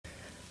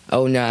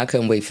Oh no, I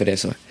couldn't wait for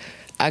this one.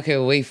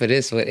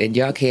 And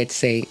y'all can't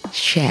say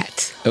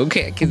chat,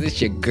 okay? Because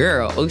it's your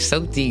girl, Oh So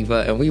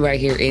Diva, and we right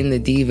here in the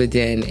Diva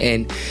Den,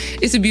 and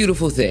it's a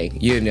beautiful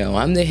thing, you know.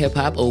 I'm the hip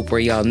hop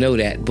Oprah, y'all know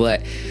that,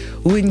 but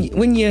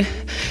when you,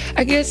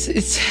 I guess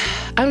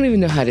I don't even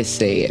know how to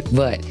say it,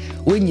 but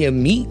when you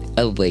meet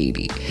a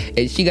lady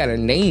and she got her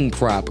name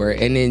proper,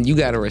 and then you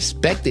gotta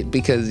respect it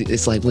because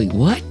it's like, wait,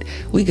 what?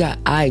 We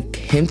got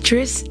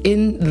Pimptress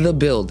in the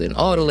building.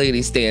 All the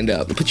ladies stand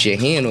up, put your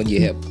hand on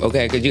your hip,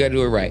 okay? Because you gotta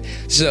do it right.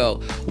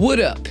 So, what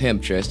up,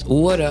 Pimptress?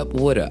 What up?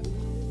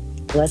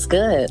 What's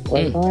good?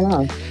 What's going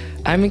on?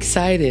 I'm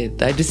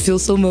excited. I just feel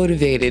so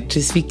motivated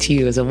to speak to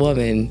you as a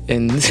woman.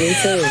 And Me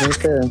too.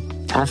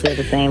 I feel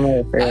the same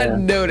way, for real. I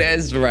know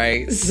that's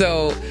right.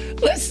 So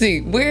let's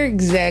see, where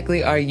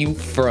exactly are you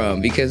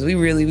from? Because we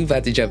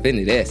about to jump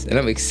into this, and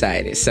I'm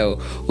excited. So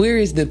where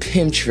is the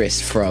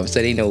Pimptress from,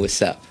 so they know what's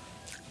up?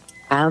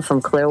 I'm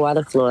from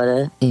Clearwater,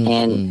 Florida,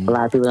 and a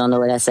lot of people don't know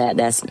where that's at.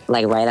 That's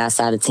like right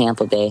outside of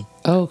Tampa Bay.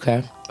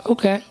 Okay.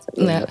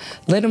 Now,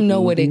 let them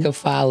know where they can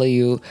follow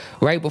you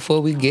right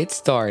before we get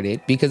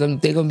started, because they're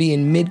going to be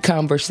in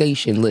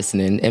mid-conversation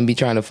listening and be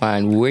trying to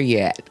find where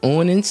you're at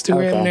on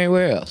Instagram and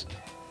everywhere else.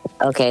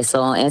 Okay,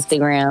 so on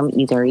Instagram,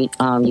 you can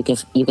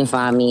you can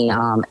find me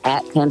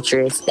at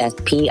Pimptress. That's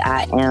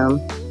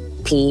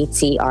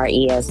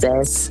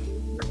PIMPTRESS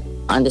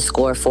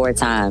 _4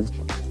 times.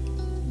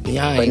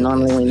 Yeah, but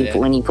normally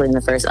when you put in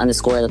the first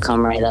underscore, it'll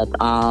come right up.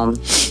 I'm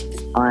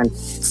on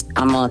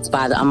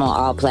Spotify. I'm on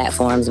all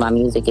platforms. My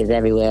music is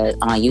everywhere.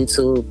 On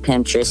YouTube,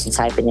 Pimptress. You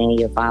type it in,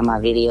 you'll find my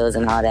videos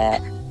and all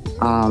that.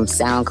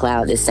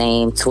 SoundCloud the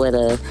same.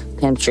 Twitter,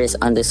 Pimptress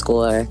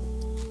 _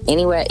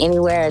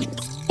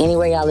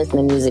 Anywhere y'all listen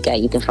to music at,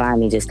 you can find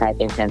me. Just type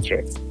in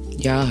Pimptress.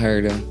 Y'all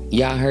heard her.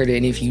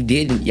 And if you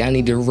didn't, y'all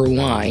need to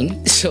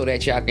rewind so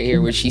that y'all can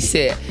hear what she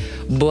said.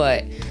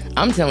 But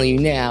I'm telling you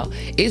now,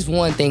 it's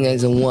one thing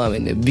as a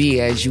woman to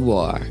be as you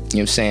are. You know what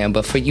I'm saying?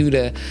 But for you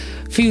to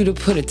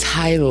put a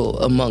title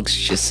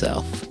amongst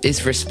yourself,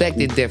 it's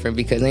respected different,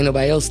 because ain't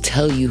nobody else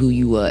tell you who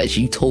you was.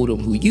 You told them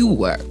who you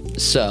were.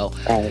 So,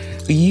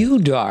 you,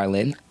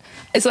 darling,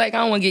 it's like, I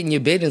don't want to get in your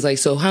business. Like,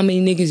 so how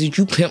many niggas did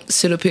you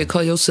sit up here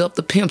call yourself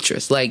the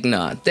Pimptress? Like,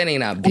 nah, that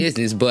ain't our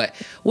business. But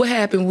what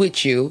happened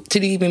with you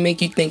to even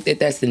make you think that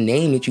that's the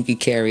name that you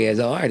could carry as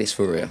an artist,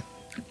 for real?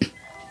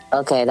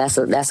 Okay, that's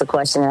a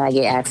question that I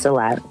get asked a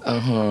lot.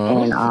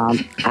 And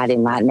I did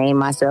not name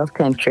myself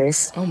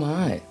Pimptress. Oh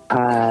my.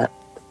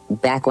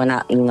 Back when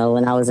I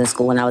was in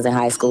school, when I was in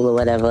high school or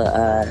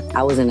whatever,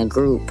 I was in a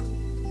group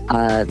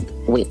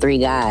with 3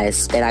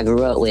 guys that I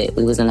grew up with.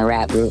 We was in a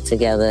rap group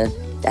together.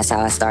 That's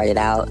how I started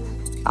out.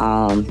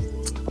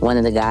 One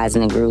of the guys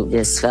in the group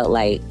just felt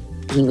like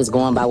he was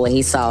going by what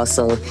he saw.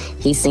 So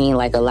he seen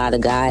like a lot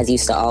of guys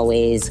used to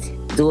always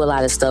do a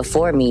lot of stuff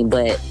for me,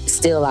 but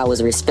still I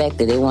was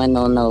respected. It wasn't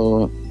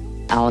no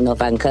I don't know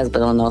if I can cuss,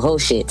 but on no whole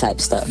shit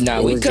type stuff.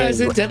 Nah, we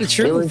cussing, tell the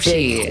truth.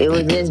 It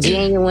was just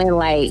genuine,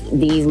 like,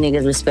 these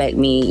niggas respect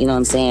me, you know what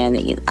I'm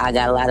saying? I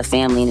got a lot of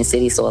family in the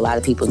city, so a lot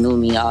of people knew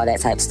me, all that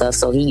type of stuff.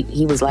 So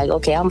he was like,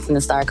 okay, I'm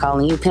finna start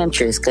calling you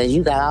Pimptress, because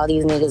you got all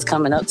these niggas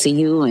coming up to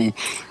you and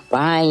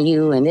buying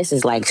you, and this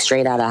is like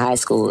straight out of high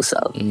school. So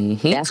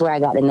that's where I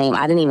got the name.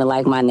 I didn't even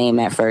like my name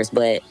at first,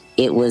 but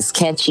it was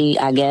catchy,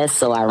 I guess,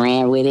 so I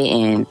ran with it,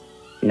 and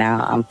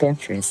now I'm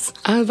Pimptress.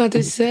 I was about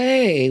to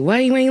say, why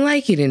you ain't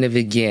like it in the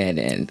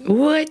beginning?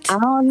 What? I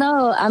don't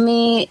know. I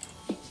mean,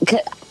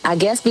 I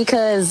guess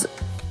because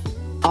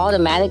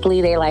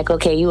automatically they're like,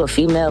 okay, you a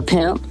female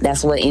pimp.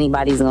 That's what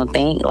anybody's gonna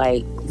think.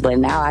 Like, but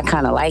now I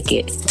kind of like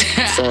it.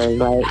 So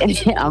like,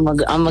 I'm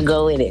gonna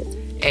go with it.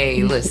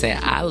 Hey, listen,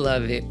 I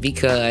love it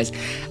because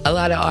a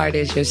lot of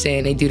artists, you're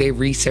saying, they do their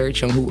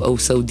research on who Oh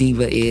So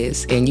Diva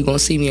is, and you're going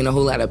to see me in a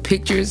whole lot of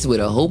pictures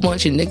with a whole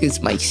bunch of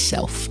niggas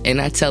myself.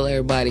 And I tell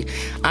everybody,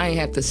 I ain't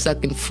have to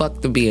suck and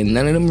fuck to be in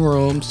none of them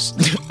rooms.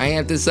 I ain't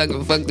have to suck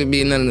and fuck to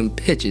be in none of them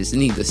pictures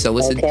neither. So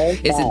it's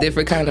a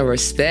different kind of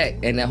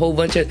respect, and a whole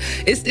bunch of,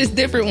 it's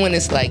different when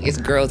it's like, it's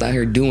girls out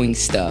here doing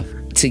stuff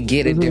to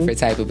get a different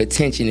type of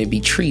attention and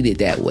be treated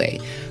that way.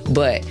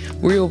 But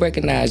real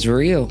recognize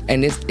real,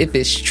 and if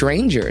it's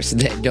strangers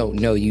that don't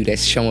know you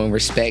that's showing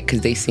respect because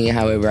they seeing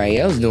how everybody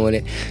else doing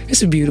it,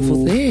 it's a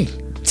beautiful thing.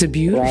 It's a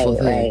beautiful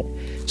thing. Right.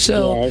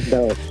 So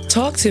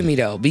talk to me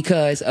though,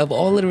 because of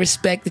all of the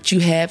respect that you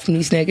have from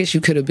these niggas,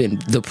 you could have been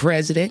the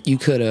president. You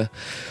could have,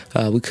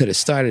 we could have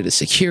started a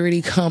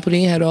security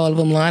company, had all of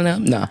them line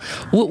up. Nah,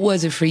 what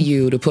was it for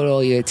you to put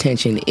all your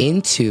attention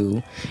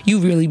into you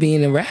really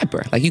being a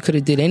rapper? Like, you could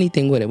have did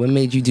anything with it. What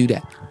made you do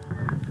that?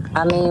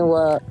 I mean,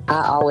 well,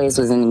 I always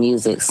was into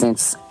music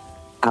since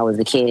I was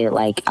a kid.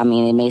 Like, I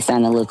mean, it may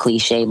sound a little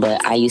cliche, but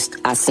I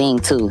sing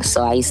too.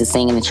 So I used to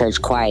sing in the church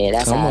choir.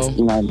 That's how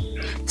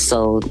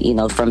so,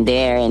 from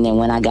there, and then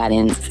when I got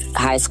in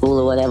high school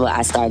or whatever,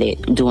 I started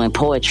doing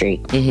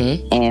poetry.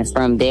 And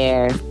from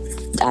there,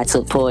 I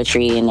took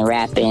poetry and the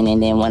rapping,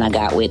 and then when I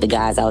got with the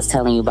guys I was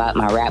telling you about,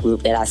 my rap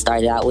group that I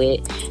started out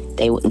with,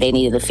 they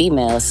needed a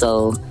female,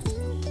 so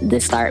to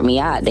start me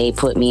out, they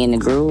put me in the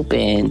group,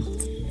 and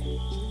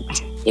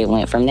it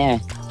went from there.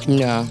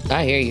 No,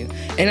 I hear you.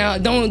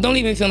 And don't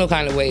even feel no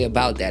kind of way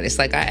about that. It's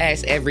like I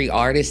ask every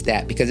artist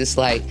that because it's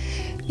like,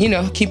 you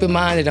know, keep in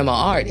mind that I'm an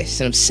artist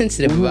and I'm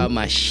sensitive about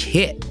my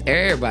shit.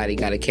 Everybody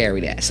got to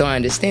carry that. So I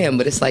understand,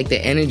 but it's like the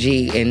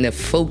energy and the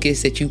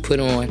focus that you put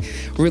on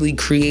really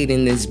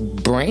creating this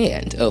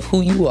brand of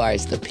who you are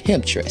as the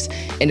Pimptress.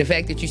 And the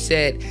fact that you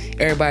said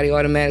everybody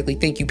automatically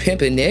think you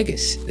pimping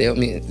niggas. I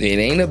mean, it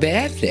ain't a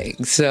bad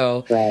thing.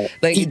 So,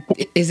 like,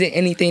 is it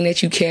anything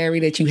that you carry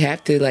that you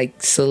have to,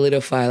 like,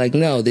 solidify? Like,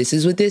 no, this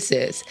is what this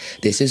is.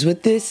 This is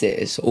what this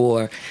is.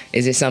 Or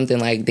is it something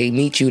like they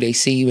meet you, they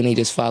see you, and they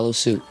just follow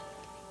suit?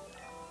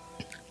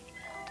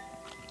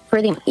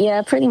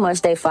 Pretty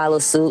much they follow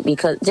suit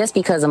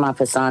because of my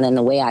persona and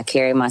the way I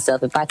carry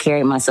myself. If I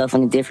carried myself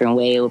in a different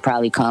way, it would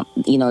probably come,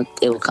 you know,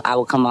 I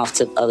would come off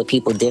to other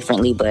people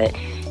differently. But,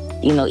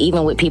 you know,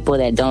 even with people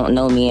that don't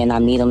know me and I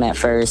meet them at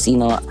first, you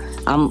know,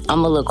 I'm a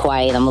little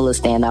quiet. I'm a little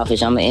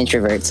standoffish. I'm an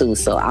introvert too.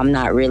 So I'm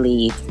not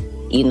really,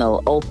 you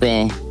know,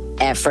 open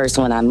at first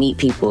when I meet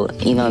people,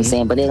 you know what I'm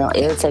saying? But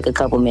it'll take a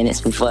couple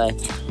minutes before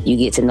you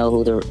get to know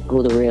who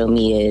the real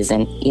me is.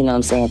 And, you know what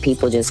I'm saying?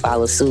 People just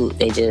follow suit.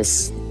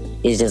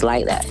 It's just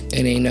like that.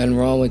 And ain't nothing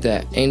wrong with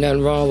that. Ain't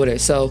nothing wrong with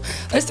it. So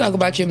let's talk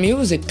about your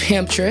music,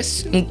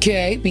 Pimptress,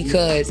 okay?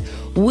 Because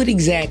what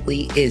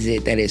exactly is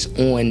it that is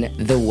on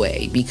the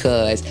way?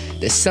 Because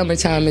the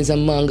summertime is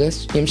among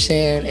us, you know what I'm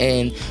saying?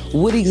 And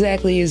what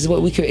exactly is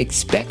what we could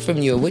expect from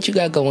you? What you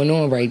got going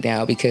on right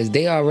now? Because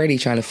they already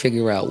trying to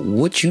figure out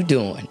what you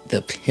doing.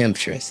 The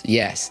Pimptress.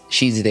 Yes,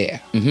 she's there.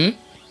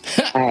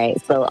 Mm-hmm. All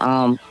right. So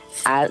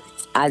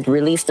I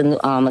released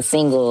a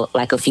single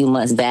like a few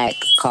months back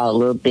called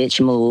Little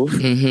Bitch Move.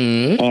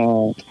 Mm-hmm.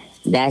 And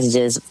that's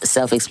just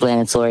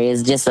self-explanatory.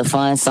 It's just a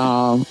fun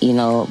song, you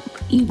know,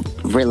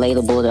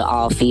 relatable to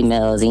all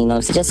females, you know,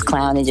 it's just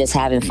clowning, just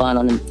having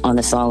fun on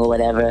the song or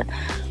whatever.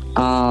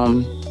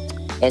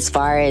 As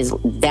far as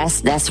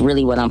that's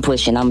really what I'm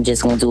pushing. I'm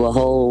just going to do a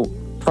whole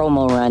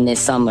promo run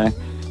this summer.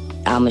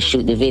 I'm gonna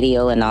shoot the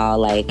video and all.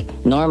 Like,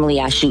 normally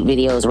I shoot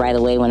videos right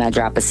away when I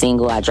drop a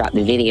single. I drop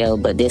the video,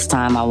 but this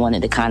time I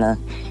wanted to kind of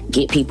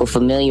get people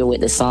familiar with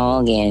the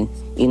song and,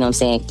 you know what I'm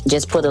saying,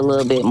 just put a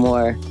little bit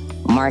more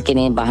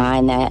marketing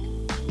behind that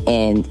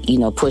and, you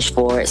know, push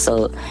forward.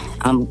 So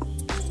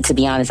to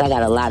be honest, I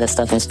got a lot of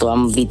stuff in store.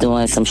 I'm gonna be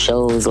doing some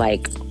shows,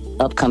 like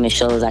upcoming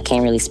shows I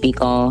can't really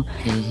speak on,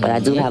 but I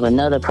do have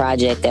another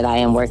project that I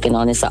am working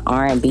on. It's an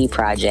R&B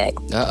project,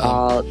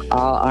 all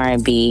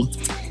R&B.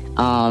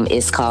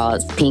 It's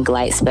called Pink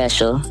Light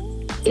Special.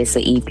 It's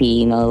an EP,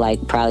 you know,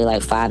 like probably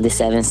like 5 to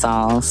 7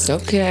 songs.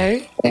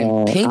 Okay.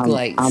 And Pink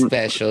Light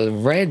Special,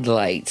 Red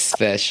Light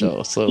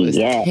Special. So it's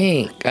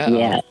pink. Uh-oh.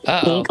 Yeah.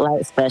 Uh-oh. Pink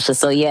Light Special.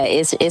 So yeah,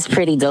 it's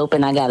pretty dope,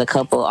 and I got a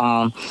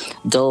couple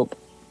dope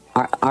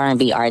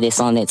R&B artists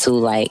on it too.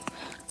 Like,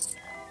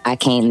 I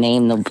can't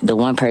name the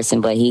one person,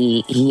 but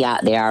he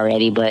out there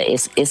already. But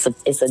it's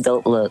a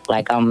dope look.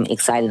 Like, I'm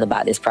excited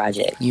about this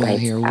project. You like, out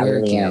here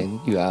working.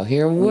 You out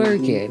here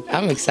working.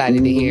 I'm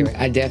excited to hear it.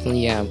 I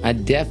definitely am.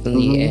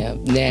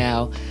 Am.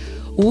 Now,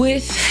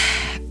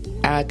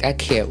 I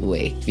can't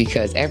wait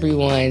because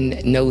everyone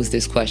knows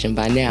this question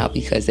by now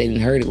because they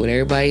didn't heard it with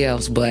everybody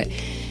else. But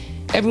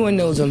everyone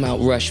knows what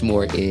Mount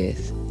Rushmore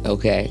is.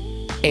 Okay,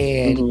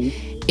 and.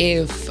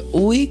 If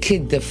we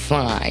could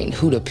define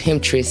who the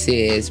Pimptress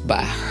is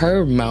by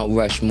her Mount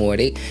Rushmore,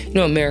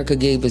 America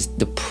gave us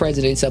the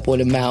presidents up on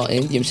the mountain.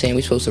 You know what I'm saying?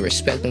 We're supposed to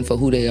respect them for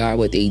who they are,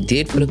 what they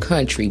did for the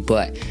country.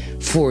 But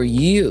for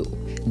you,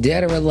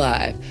 dead or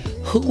alive,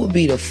 who would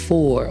be the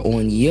 4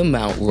 on your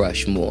Mount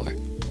Rushmore?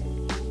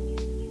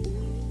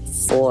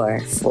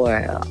 4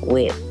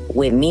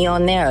 with me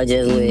on there or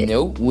just with?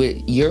 Nope,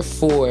 with your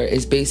 4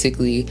 is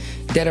basically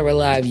dead or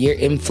alive, your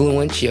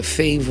influence, your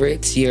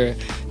favorites, they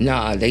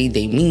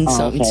mean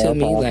something to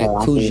me. Okay,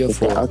 like, who's your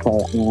 4? Okay,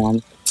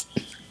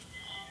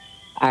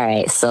 all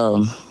right,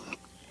 so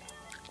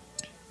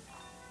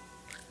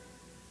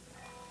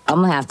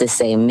I'm gonna have to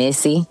say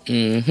Missy.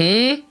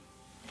 Mm-hmm.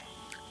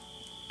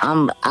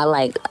 I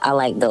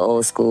like the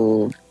old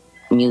school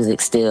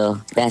music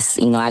still. That's,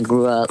 you know, I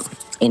grew up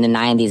in the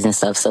 90s and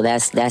stuff, so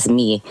that's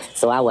me.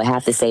 So I would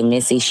have to say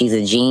Missy. She's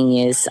a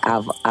genius.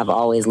 I've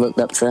always looked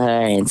up to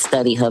her and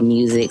studied her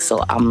music,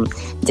 so I'm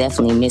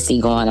definitely Missy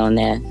going on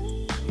there.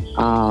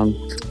 I'm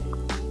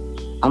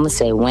gonna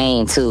say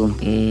Wayne too.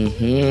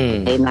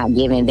 Mm-hmm. They not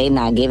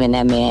giving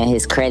that man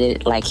his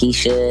credit like he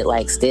should.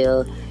 Like,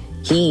 still,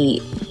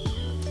 he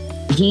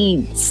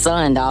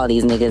sunned all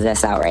these niggas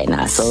that's out right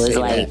now. So it's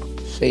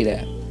say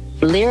that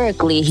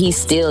lyrically, he's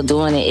still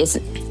doing it. It's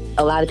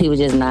a lot of people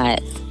just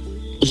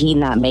he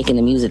not making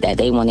the music that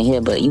they want to hear,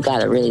 but you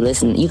gotta really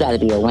listen. You gotta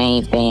be a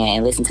Wayne fan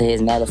and listen to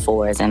his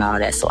metaphors and all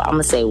that. So I'm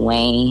gonna say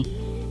Wayne.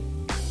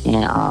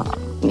 And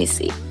let me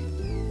see.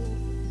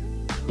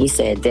 He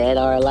said dead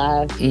or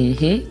alive.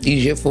 Mm-hmm.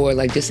 Use your 4,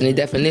 like, just in the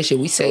definition.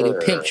 We say the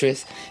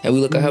Pimptress and we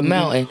look at her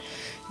mountain.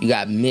 You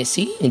got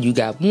Missy and you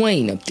got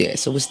Wayne up there.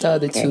 So what's the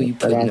other 2 you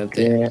putting up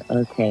there?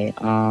 Good. Okay.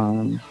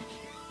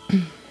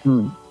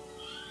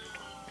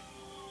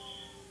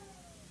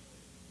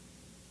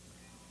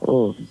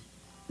 Oh,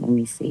 Let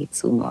me see,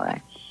 2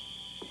 more.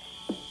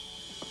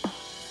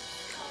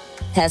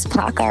 Has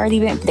Pac already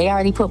been? They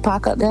already put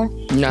Pac up there?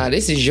 Nah,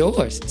 this is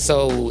yours.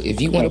 So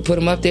if you want to put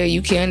him up there,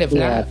 you can. If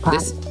not,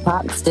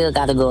 Pac still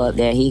got to go up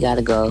there. He got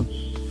to go.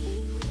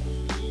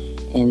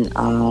 And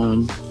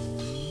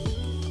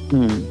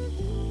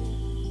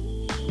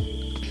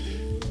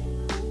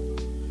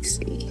let's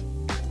see.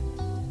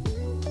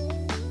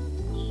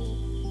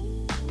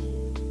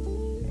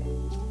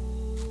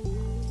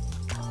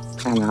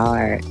 Kind of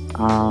hard.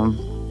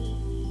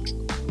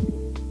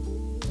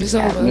 It's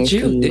all about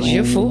you. It's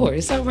your 4.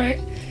 It's all right.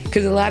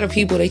 Because a lot of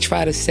people, they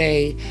try to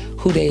say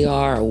who they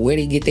are or where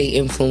they get their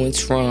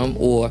influence from,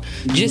 or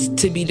just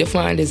to be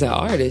defined as an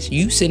artist.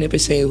 You sitting up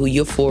and saying who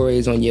your 4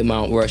 is on your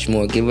Mount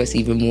Rushmore. Give us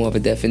even more of a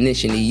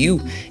definition of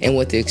you and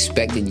what to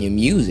expect in your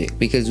music,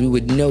 because we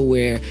would know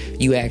where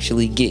you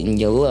actually getting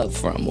your love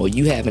from, or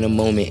you having a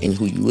moment in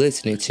who you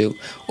listening to,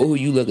 or who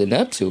you looking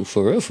up to,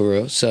 for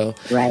real. So,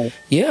 right.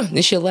 Yeah,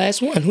 this your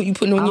last one. Who you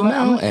putting on your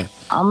mountain?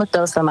 I'm going to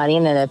throw somebody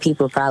in there that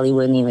people probably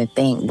wouldn't even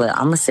think, but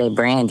I'm going to say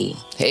Brandy.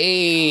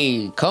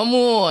 Hey, come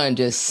on.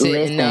 Just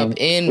sitting up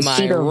in my room.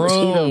 She the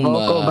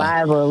vocal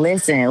Bible.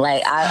 Listen,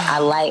 like, I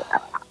like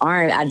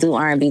I do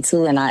R&B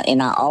too, and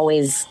I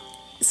always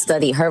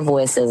study her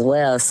voice as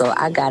well. So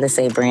I got to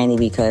say Brandy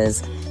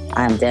because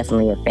I'm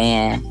definitely a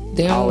fan.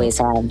 Always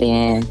have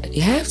been.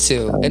 You have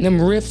to. And them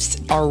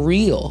riffs are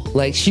real.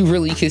 Like, she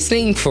really can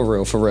sing for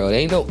real. There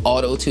ain't no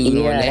auto-tune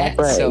on that.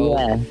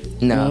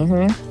 No.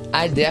 Mm-hmm.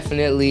 I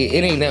definitely,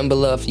 it ain't nothing but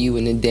love for you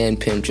in the den,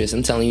 Pimptress.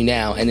 I'm telling you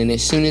now. And then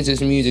as soon as this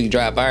music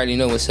drop, I already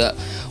know what's up.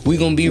 We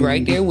gonna be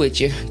right there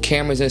with you.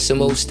 Cameras and some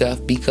more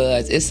stuff,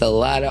 because it's a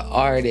lot of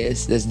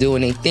artists that's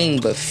doing their thing,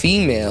 but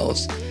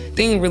females,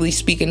 they ain't really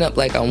speaking up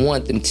like I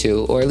want them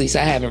to, or at least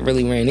I haven't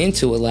really ran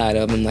into a lot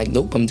of them. Like,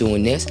 nope, I'm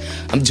doing this,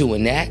 I'm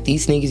doing that.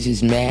 These niggas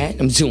is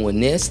mad. I'm doing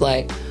this.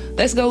 Like,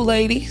 let's go,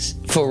 ladies.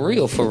 For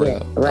real.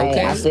 Right,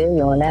 okay? I feel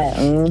you on that.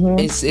 Mm-hmm.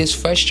 It's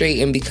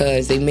frustrating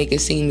because they make it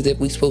seem as if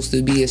we're supposed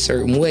to be a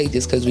certain way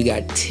just because we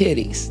got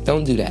titties.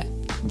 Don't do that.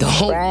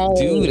 Don't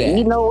do that.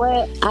 You know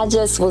what? I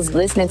just was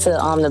listening to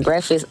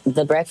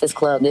the Breakfast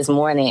Club this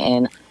morning,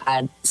 and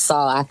I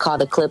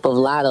caught a clip of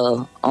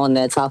Lotto on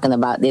there talking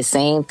about this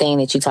same thing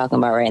that you're talking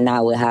about right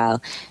now, with how,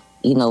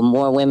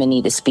 more women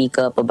need to speak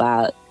up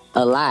about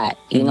a lot.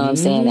 You know what I'm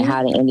saying? And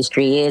how the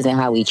industry is and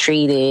how we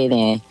treat it,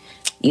 and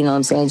you know what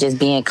I'm saying? Just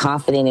being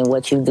confident in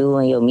what you do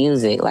in your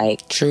music.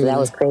 Like, true. That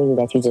was crazy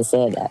that you just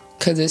said that.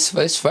 Because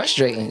it's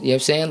frustrating. You know what I'm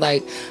saying?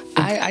 Like,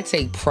 I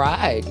take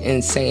pride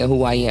in saying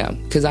who I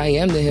am. Because I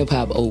am the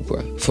hip-hop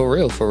Oprah. For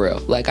real.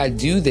 Like, I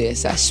do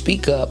this. I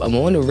speak up. I'm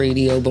on the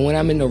radio. But when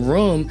I'm in the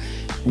room,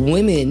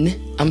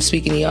 women, I'm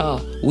speaking to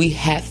y'all, we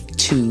have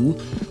to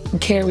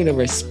carry the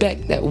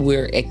respect that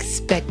we're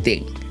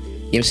expecting.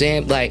 You know what I'm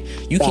saying? Like,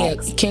 you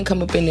can't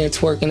come up in there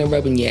twerking and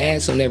rubbing your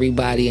ass on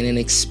everybody and then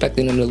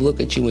expecting them to look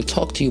at you and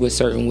talk to you a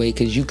certain way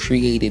because you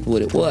created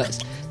what it was.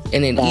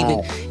 And then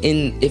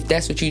if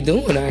that's what you're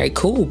doing, all right,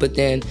 cool. But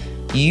then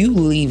you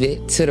leave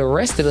it to the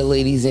rest of the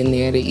ladies in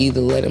there to either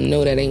let them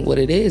know that ain't what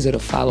it is or to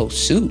follow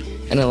suit.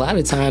 And a lot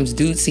of times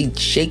dudes see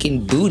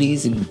shaking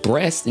booties and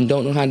breasts and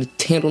don't know how to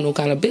handle no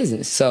kind of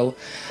business. So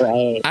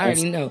I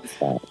already know.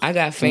 I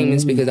got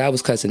famous because I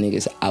was cussing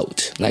niggas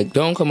out. Like,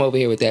 don't come over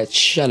here with that.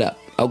 Shut up.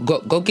 Oh,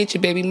 go get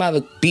your baby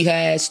mother. Beat her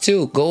ass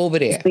too. Go over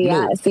there. See,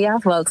 I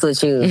fucks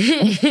with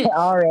you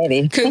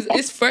already. Because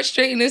it's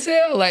frustrating as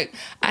hell. Like,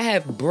 I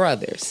have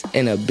brothers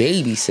and a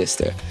baby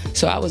sister.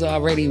 So I was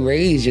already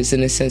raised just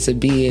in the sense of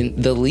being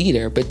the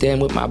leader. But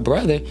then with my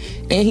brother,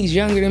 and he's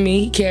younger than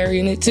me, he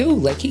carrying it too.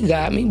 Like, he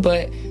got me.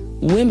 But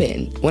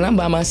women, when I'm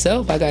by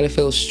myself, I gotta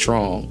feel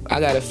strong. I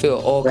gotta feel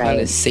all kind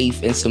of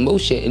safe and some more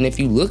shit. And if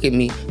you look at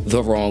me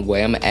the wrong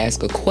way, I'm gonna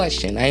ask a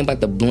question. I ain't about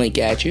to blink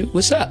at you.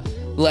 What's up?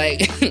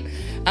 Like,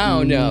 I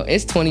don't know.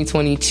 It's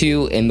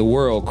 2022 in the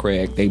world,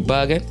 Craig. They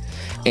bugging.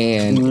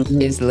 And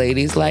it's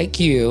ladies like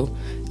you.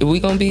 We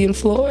gonna be in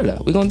Florida.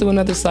 We gonna do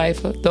another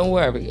cypher. Don't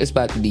worry. It's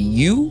about to be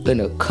you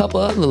and a couple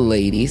other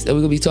ladies. And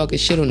we're gonna be talking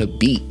shit on the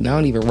beat. And I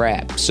don't even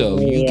rap. So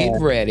you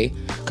get ready,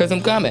 because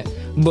I'm coming.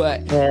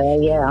 But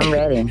I'm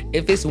ready.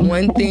 If it's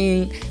one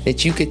thing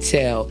that you could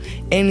tell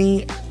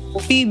any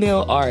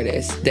female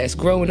artist that's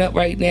growing up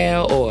right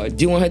now or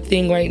doing her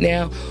thing right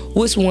now,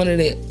 what's one of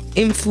the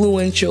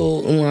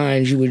influential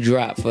lines you would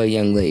drop for a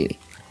young lady?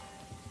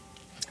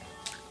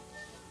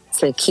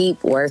 To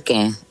keep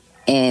working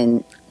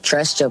and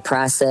trust your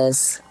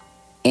process,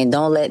 and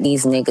don't let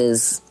these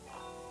niggas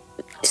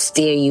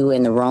steer you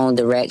in the wrong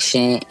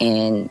direction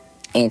and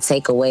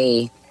take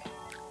away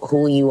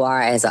who you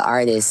are as an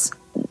artist.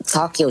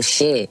 Talk your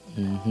shit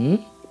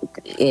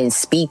and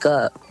speak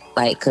up.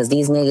 Like, cause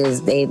these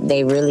niggas,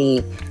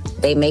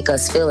 they make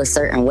us feel a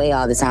certain way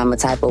all the time, a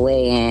type of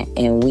way,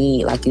 and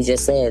we, like you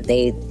just said,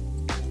 they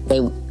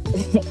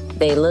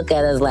look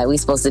at us like we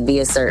supposed to be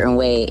a certain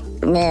way.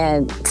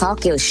 Man,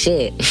 talk your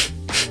shit.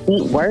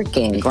 Keep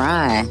working,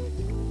 grind.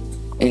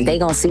 And they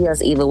gonna see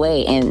us either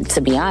way. And to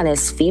be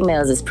honest,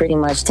 females is pretty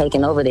much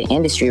taking over the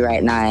industry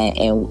right now,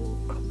 and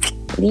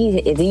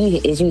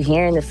If you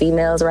hearing the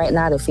females right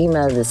now, the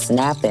females are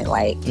snapping,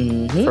 like,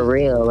 for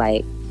real,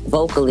 like,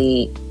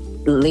 vocally,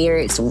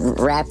 lyrics,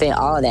 rapping,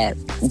 all that,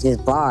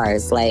 just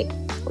bars, like,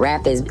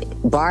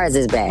 bars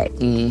is back.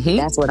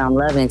 That's what I'm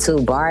loving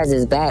too. Bars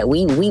is back.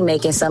 We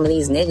making some of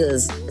these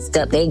niggas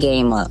step their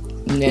game up.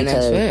 Yeah,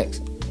 that's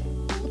facts.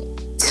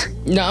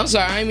 No, I'm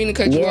sorry. I didn't mean to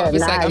cut you off.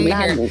 It's like I'm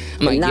in here.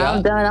 I'm like,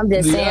 I'm done. I'm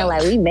just saying,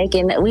 like, we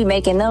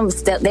making them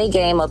step their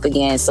game up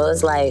again. So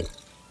it's like,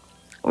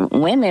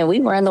 women, we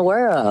run the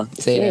world.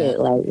 Shit,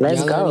 like,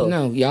 let's go.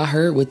 No, y'all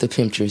heard what the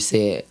Pimptress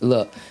said.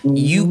 Look,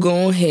 you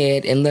go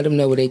ahead and let them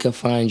know where they can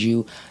find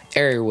you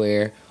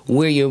everywhere,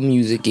 where your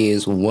music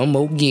is, one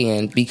more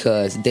again,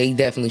 because they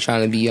definitely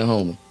trying to be your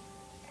homie.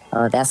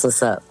 Oh, that's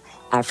what's up.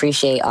 I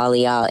appreciate all of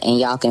y'all, and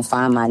y'all can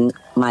find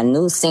my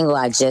new single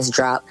I just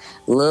dropped,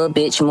 Lil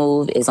Bitch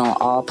Move, is on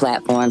all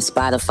platforms,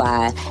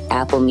 Spotify,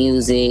 Apple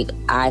Music,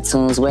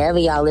 iTunes, wherever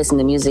y'all listen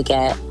to music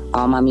at.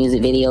 All my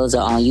music videos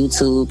are on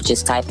YouTube.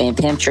 Just type in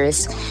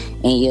Pimptress,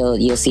 and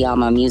you'll see all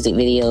my music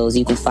videos.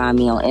 You can find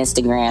me on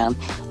Instagram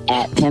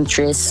at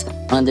Pimptress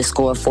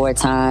 _4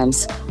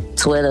 times,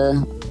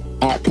 Twitter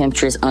at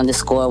Pimptress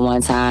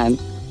 _1 time,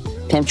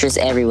 Pimptress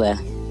everywhere.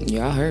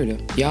 Y'all heard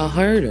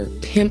her.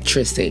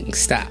 Pimptressing.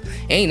 Stop.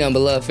 Ain't nothing but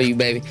love for you,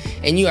 baby.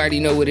 And you already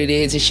know what it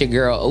is. It's your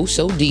girl, Oh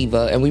So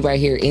Diva. And we right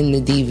here in the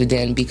Diva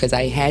Den because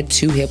I had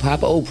to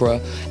hip-hop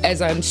Oprah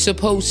as I'm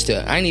supposed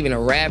to. I ain't even a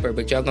rapper,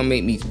 but y'all gonna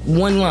make me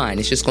one line.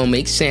 It's just gonna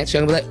make sense.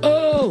 Y'all gonna be like,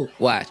 oh,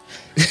 watch.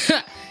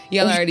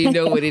 Y'all already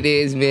know what it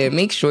is, man.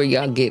 Make sure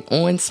y'all get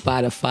on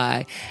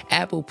Spotify,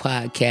 Apple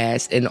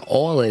Podcasts, and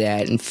all of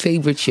that, and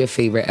favorite your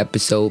favorite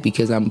episode,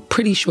 because I'm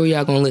pretty sure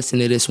y'all gonna listen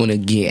to this one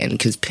again,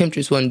 because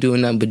Pimptress wasn't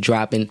doing nothing but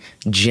dropping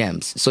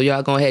gems. So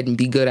y'all go ahead and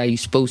be good how you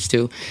supposed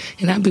to,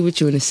 and I'll be with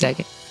you in a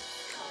second.